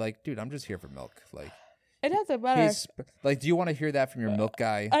 And you're like, dude, I'm just here for milk. Like, it doesn't matter. Like, do you want to hear that from your milk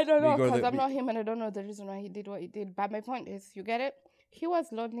guy? I don't know, because I'm not him and I don't know the reason why he did what he did. But my point is, you get it? He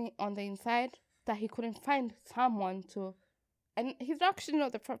was lonely on the inside that he couldn't find someone to. And he's actually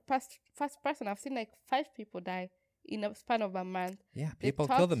not the first person. I've seen like 5 people die in a span of a month. Yeah, people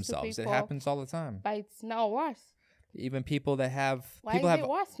kill themselves. It happens all the time. But it's now worse. Even people that have... Why is it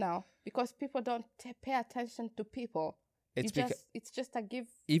worse now? Because people don't pay attention to people. It's just a give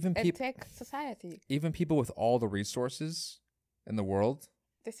and take society. Even people with all the resources in the world...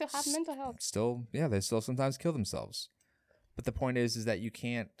 They still have mental health. They still sometimes kill themselves. But the point is that you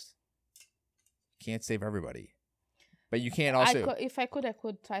can't save everybody. But you can't also... If I could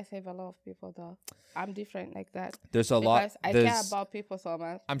try to save a lot of people, though. I'm different like that. There's a lot... I care about people so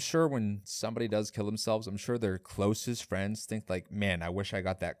much. I'm sure when somebody does kill themselves, I'm sure their closest friends think like, man, I wish I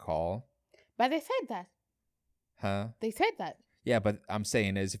got that call. But they said that. Huh? They said that. Yeah, but I'm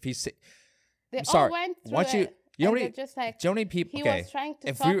saying is if he... All went through You know and what? they're just like, Do you know how many people? he Okay, was trying to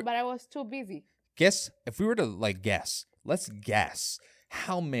if talk, we but I was too busy. guess, if we were to like guess, let's guess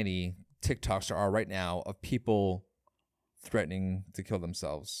how many TikToks there are right now of people threatening to kill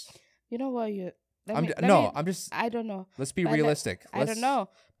themselves. You know what? I'm just. I don't know. Let's be But realistic. I don't know,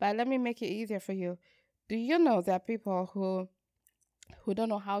 but let me make it easier for you. Do you know there are people who don't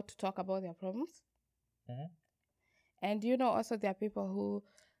know how to talk about their problems? Mhm. And you know also there are people who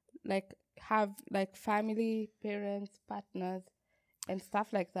like have like family, parents, partners, and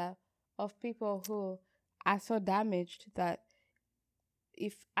stuff like that of people who are so damaged that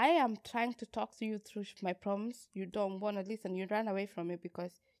if I am trying to talk to you through my problems, you don't want to listen. You run away from it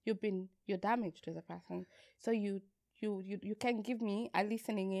because you're damaged as a person. So you can give me a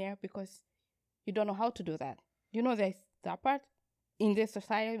listening ear because you don't know how to do that. You know, there's that part in the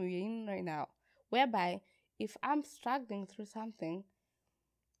society we're in right now, whereby if I'm struggling through something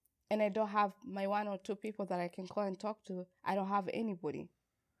and I don't have my one or two people that I can call and talk to, I don't have anybody.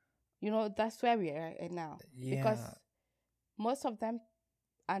 You know, that's where we are right now. Yeah. Because most of them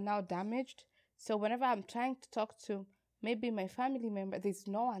are now damaged. So whenever I'm trying to talk to maybe my family member, there's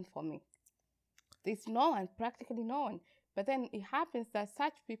no one for me. There's no one, practically no one. But then it happens that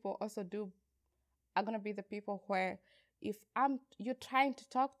such people also are gonna be the people where if you're trying to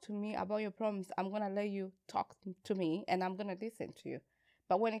talk to me about your problems, I'm gonna let you talk to me and I'm gonna listen to you.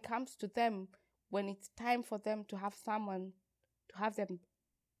 But when it comes to them, when it's time for them to have someone to have them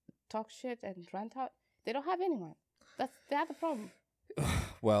talk shit and rant out, they don't have anyone. That's the other problem.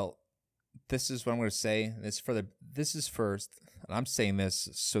 Well, this is what I'm going to say. This is first, and I'm saying this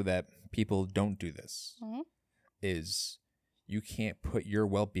so that people don't do this. Mm-hmm. Is you can't put your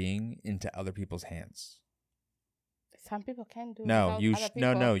well-being into other people's hands. Some people can do. No, you other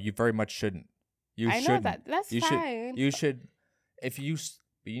no, people. no. You very much shouldn't. I know that. That's you fine. You should. If you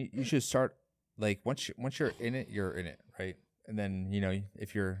should start like once you're in it, you're in it, right? And then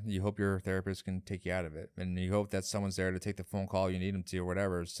if you hope your therapist can take you out of it, and you hope that someone's there to take the phone call you need them to or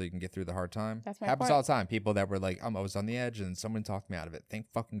whatever, so you can get through the hard time. That's my Happens point. all the time. People that were like, I was on the edge, and someone talked me out of it.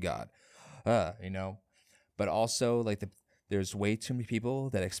 Thank fucking God. But also like there's way too many people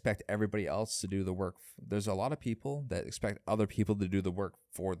that expect everybody else to do the work. There's a lot of people that expect other people to do the work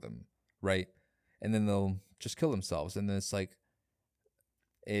for them, right? And then they'll just kill themselves, and then it's like.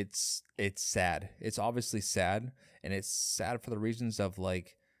 It's sad. It's obviously sad, and it's sad for the reasons of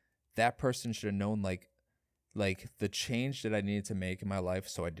like that person should have known like the change that I needed to make in my life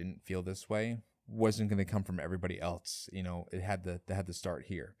so I didn't feel this way wasn't going to come from everybody else. It had to start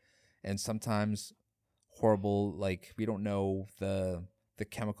here. And sometimes horrible, like we don't know the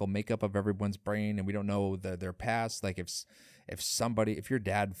chemical makeup of everyone's brain, and we don't know their past. Like if your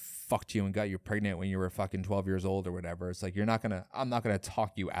dad fucked you and got you pregnant when you were fucking 12 years old or whatever, it's like I'm not gonna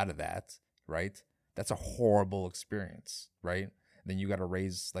talk you out of that, right? That's a horrible experience, right? And then you gotta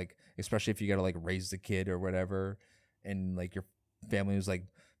raise, like, especially if you gotta like raise the kid or whatever, and like your family was like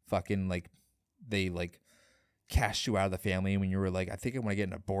fucking like they like cast you out of the family when you were like, I think I want to get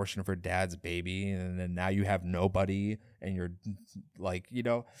an abortion for dad's baby, and then now you have nobody, and you're like,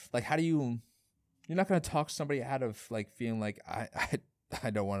 like how do you're not going to talk somebody out of like feeling like I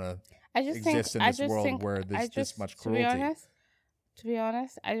don't want to exist in this world where there's this much cruelty. To be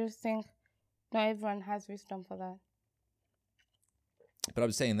honest, I just think not everyone has wisdom for that. But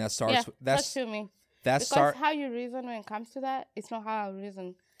I'm saying that starts. Yeah, that's to me. That's because how you reason when it comes to that, it's not how I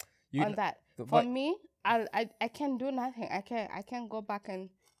reason on that. For me, I can do nothing. I can go back and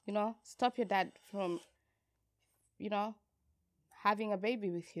stop your dad from having a baby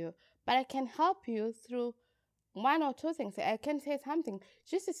with you, but I can help you through one or two things. I can say something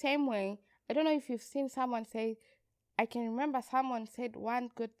just the same way. I don't know if you've seen someone say. I can remember someone said one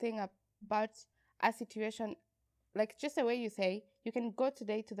good thing about a situation, like just the way you say. You can go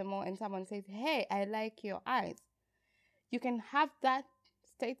today to the mall and someone says, "Hey, I like your eyes." You can have that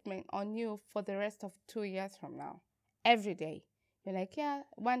statement on you for the rest of 2 years from now. Every day. You're like, yeah,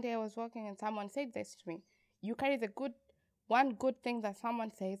 one day I was walking and someone said this to me. You carry one good thing that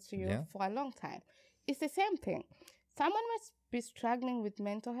someone says to you for a long time. It's the same thing. Someone must be struggling with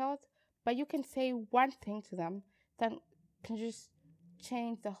mental health, but you can say one thing to them that can just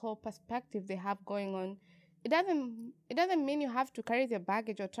change the whole perspective they have going on. It doesn't mean you have to carry their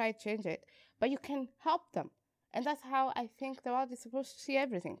baggage or try to change it, but you can help them. And that's how I think the world is supposed to see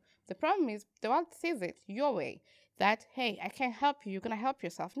everything. The problem is the world sees it your way. That, hey, I can't help you. You're going to help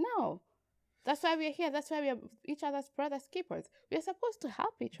yourself. No. That's why we're here. That's why we are each other's brothers keepers. We're supposed to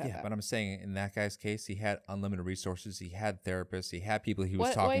help each other. Yeah, but I'm saying in that guy's case, he had unlimited resources. He had therapists. He had people he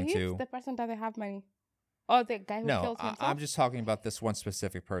was talking to. The person doesn't have money or the guy who No, killed himself. I'm just talking about this one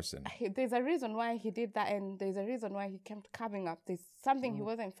specific person. There's a reason why he did that, and there's a reason why he kept coming up. There's something he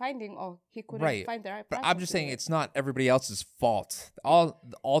wasn't finding, or he couldn't Right. find the right But person. I'm just to saying do it. it's not everybody else's fault. All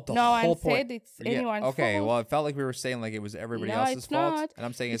the No whole one point. said it's anyone's okay, fault. well, it felt like we were saying like it was everybody No, else's it's fault, not. and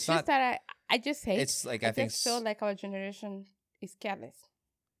I'm saying it's just not. that I just hate. It's like I think just feel like our generation is careless.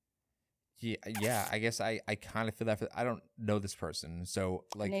 Yeah, I guess I kind of feel that. I don't know this person, so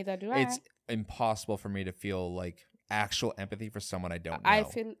like Neither do it's I. impossible for me to feel like actual empathy for someone I don't know. I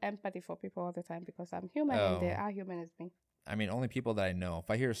feel empathy for people all the time because I'm human and they are human as me. I mean, only people that I know.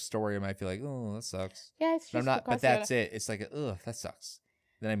 If I hear a story, I might feel like, oh, that sucks. Yeah, it's just But I'm not. because But that's it. It's like, ugh, that sucks.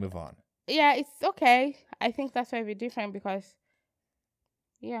 Then I move on. Yeah, it's okay. I think that's why we're different because,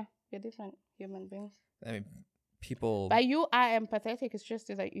 yeah, we're different human beings. I mean, people. But you are empathetic. It's just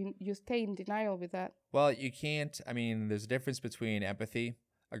that you stay in denial with that. Well, you can't. I mean, there's a difference between empathy,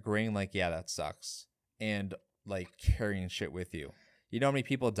 agreeing like, yeah, that sucks, and like carrying shit with you. You know how many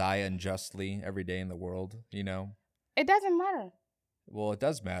people die unjustly every day in the world? You know. It doesn't matter. Well, it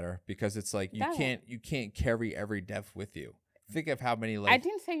does matter because it's like you can't carry every death with you. Think of how many like I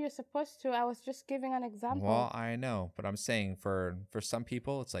didn't say you're supposed to. I was just giving an example. Well, I know, but I'm saying for some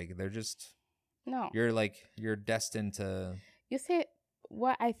people, it's like they're just no. You're destined to. You see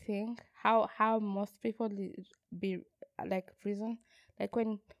what I think? How most people be like prison, like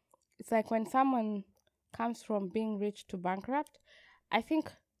when it's like when someone comes from being rich to bankrupt. I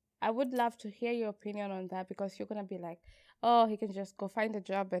think I would love to hear your opinion on that because you're gonna be like, oh, he can just go find a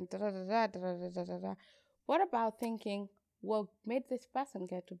job and da da da da da da da da. What about thinking? What made this person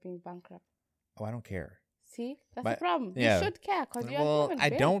get to being bankrupt? Oh, I don't care. See, that's the problem. Yeah. You should care because you're a well, human I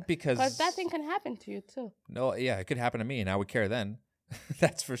being. don't because that thing can happen to you too. No, yeah, it could happen to me, and I would care then.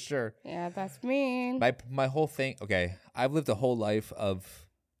 That's for sure. Yeah, that's mean. My whole thing. Okay, I've lived a whole life of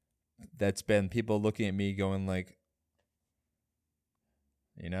that's been people looking at me going like,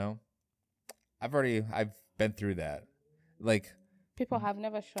 you know, I've been through that. Like people have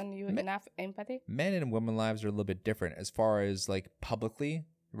never shown you enough empathy. Men and women lives are a little bit different as far as like publicly,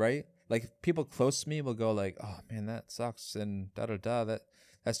 right? Like people close to me will go like, "Oh man, that sucks," and da da da.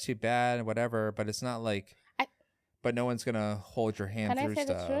 That's too bad, whatever. But it's not like. But no one's gonna hold your hand through stuff.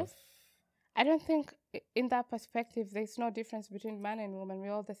 Can I say the truth? I don't think, in that perspective, there's no difference between man and woman.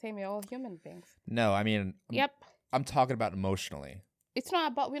 We're all the same. We're all human beings. No, I mean. Yep. I'm talking about emotionally. It's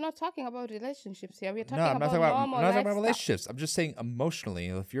not about. We're not talking about relationships here. We're talking I'm not about talking normal about relationships. I'm just saying emotionally.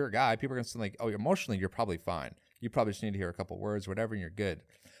 If you're a guy, people are gonna say like, "Oh, emotionally, you're probably fine. You probably just need to hear a couple words, whatever, and you're good."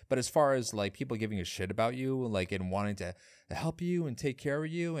 But as far as like people giving a shit about you, like and wanting to help you and take care of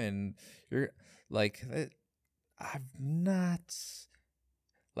you, and you're like, I've not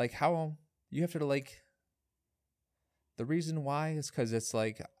like how you have to like. The reason why is because it's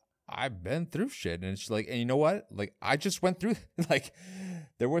like. I've been through shit, and it's like, and you know what? Like, I just went through. Like,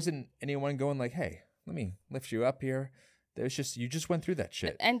 there wasn't anyone going like, "Hey, let me lift you up here." There's just you just went through that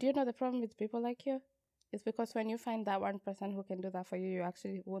shit. And do you know the problem with people like you? It's because when you find that one person who can do that for you, you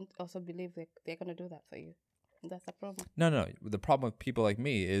actually won't also believe that they're gonna do that for you. And that's the problem. No. The problem with people like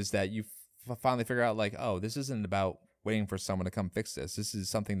me is that you finally figure out like, oh, this isn't about waiting for someone to come fix this. This is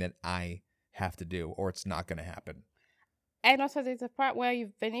something that I have to do, or it's not going to happen. And also, there's a part where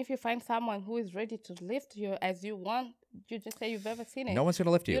even if you find someone who is ready to lift you as you want, you just say you've ever seen it. No one's going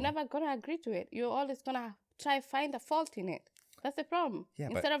to lift you. You're never going to agree to it. You're always going to try to find a fault in it. That's the problem. Yeah,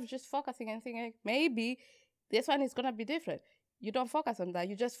 Instead of just focusing and thinking, maybe this one is going to be different. You don't focus on that.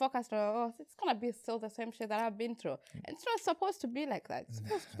 You just focus on, oh, it's going to be still the same shit that I've been through. And it's not supposed to be like that.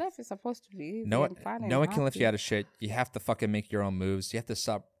 Life is supposed to be easy and fun. No one can lift you out of shit. You have to fucking make your own moves. You have to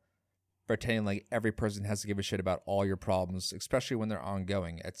stop pretending like every person has to give a shit about all your problems, especially when they're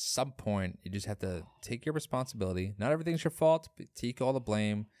ongoing. At some point, you just have to take your responsibility. Not everything's your fault, but take all the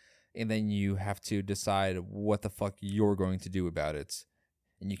blame, and then you have to decide what the fuck you're going to do about it.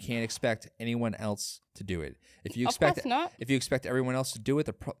 And you can't expect anyone else to do it. If you expect everyone else to do it,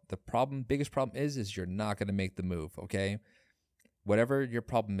 the biggest problem is you're not going to make the move, okay? Whatever your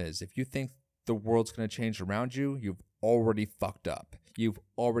problem is, if you think the world's going to change around you, you've already fucked up. You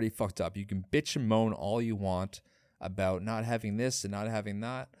can bitch and moan all you want about not having this and not having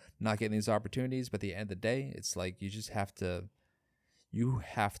that, not getting these opportunities, but at the end of the day, it's like you have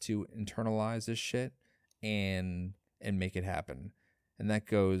to internalize this shit and make it happen. And that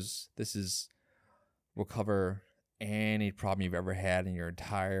goes, we'll cover any problem you've ever had in your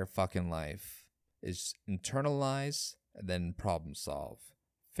entire fucking life. Is internalize and then problem solve.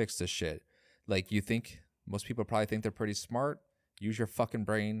 Fix the shit. Like most people probably think they're pretty smart. Use your fucking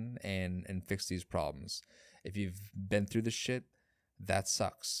brain and fix these problems. If you've been through this shit, that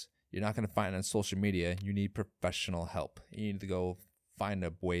sucks. You're not going to find it on social media. You need professional help. You need to go find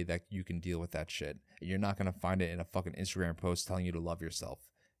a way that you can deal with that shit. You're not going to find it in a fucking Instagram post telling you to love yourself.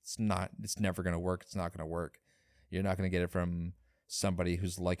 It's never going to work. It's not going to work. You're not going to get it from somebody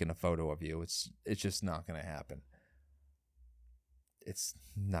who's liking a photo of you. It's just not going to happen. It's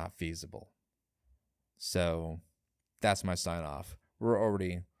not feasible. So that's my sign off. We're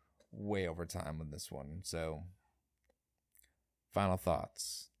already way over time on this one. So final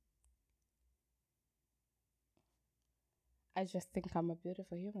thoughts. I just think I'm a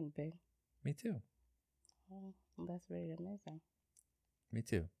beautiful human being. Me too. Oh, that's really amazing. Me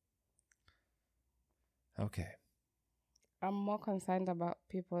too. Okay. I'm more concerned about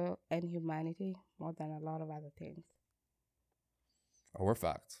people and humanity more than a lot of other things. Oh, we're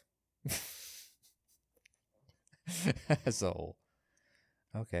fucked. As a whole.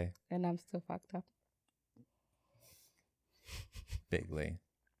 Okay. And I'm still fucked up. Bigly.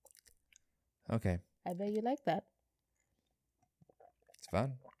 Okay. I bet you like that. It's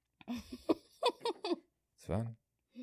fun. It's fun.